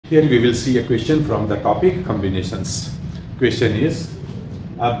Here we will see a question from the topic combinations. Question is,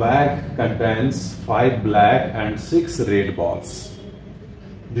 a bag contains 5 black and 6 red balls.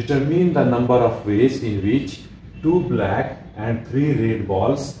 Determine the number of ways in which 2 black and 3 red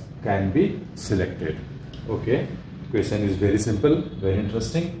balls can be selected. Okay, question is very simple, very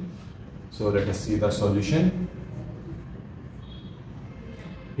interesting. So let us see the solution.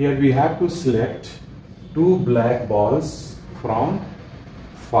 Here we have to select 2 black balls from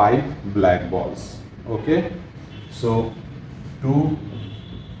 5 black balls. Okay, so 2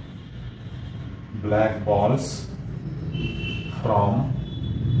 black balls from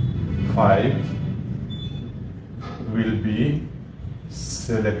 5 will be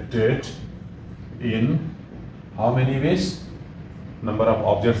selected in how many ways? Number of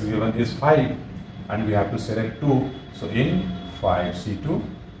objects given is 5 and we have to select 2, so in 5 C2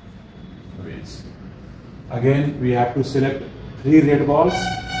 ways. Again we have to select 3 red balls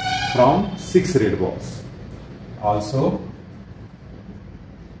from 6 red balls. Also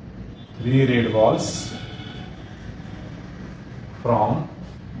 3 red balls from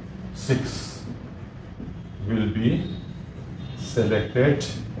 6 will be selected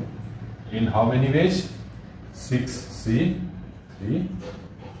in how many ways? 6C 3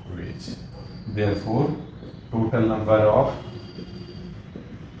 ways. Therefore, total number of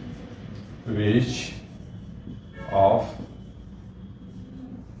ways of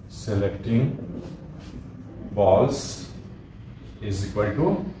selecting balls is equal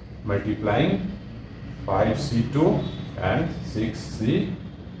to multiplying 5C2 and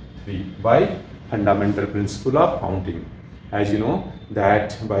 6C3 by fundamental principle of counting. As you know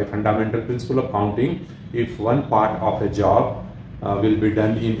that by fundamental principle of counting, if one part of a job will be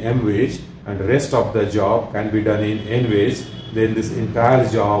done in m ways and rest of the job can be done in n ways, then this entire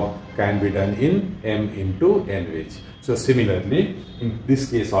job can be done in m into n ways. So similarly, in this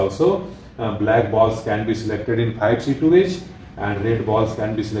case also, black balls can be selected in 5C2 ways and red balls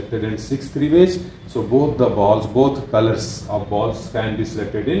can be selected in 6C3 ways. So both the balls, both colors of balls can be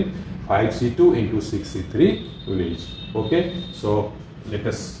selected in 5C2 into 6C3 ways. Okay, so let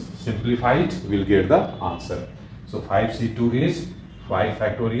us simplify it, we will get the answer. So 5C2 is 5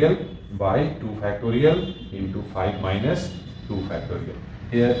 factorial by 2 factorial into 5 minus 2 factorial.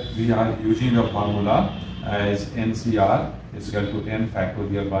 Here we are using a formula as NCR is equal to n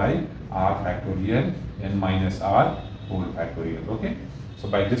factorial by r factorial n minus r whole factorial. Okay, so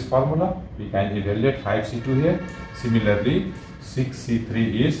by this formula we can evaluate 5C2 here. Similarly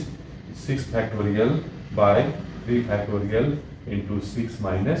 6C3 is 6 factorial by 3 factorial into 6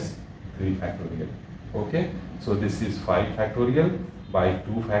 minus 3 factorial. Okay, so this is 5 factorial by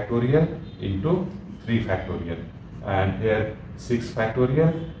 2 factorial into 3 factorial, and here 6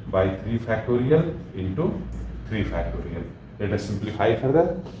 factorial by 3 factorial into 3 factorial. Let us simplify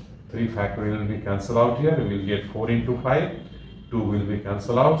further. 3 factorial will be cancelled out here, we will get 4 into 5, 2 will be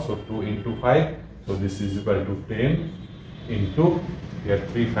cancelled out, so 2 into 5, so this is equal to 10 into, here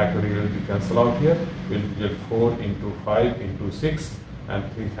 3 factorial will be cancelled out here, we will get 4 into 5 into 6,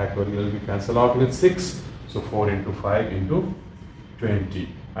 and 3 factorial will be cancelled out with 6, so 4 into 5 into 20,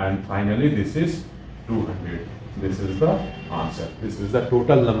 and finally this is 200. This is the answer. This is the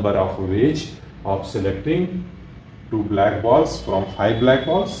total number of ways of selecting 2 black balls from 5 black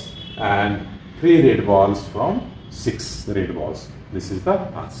balls and 3 red balls from 6 red balls. This is the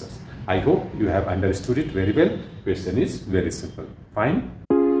answer. I hope you have understood it very well. Question is very simple. Fine.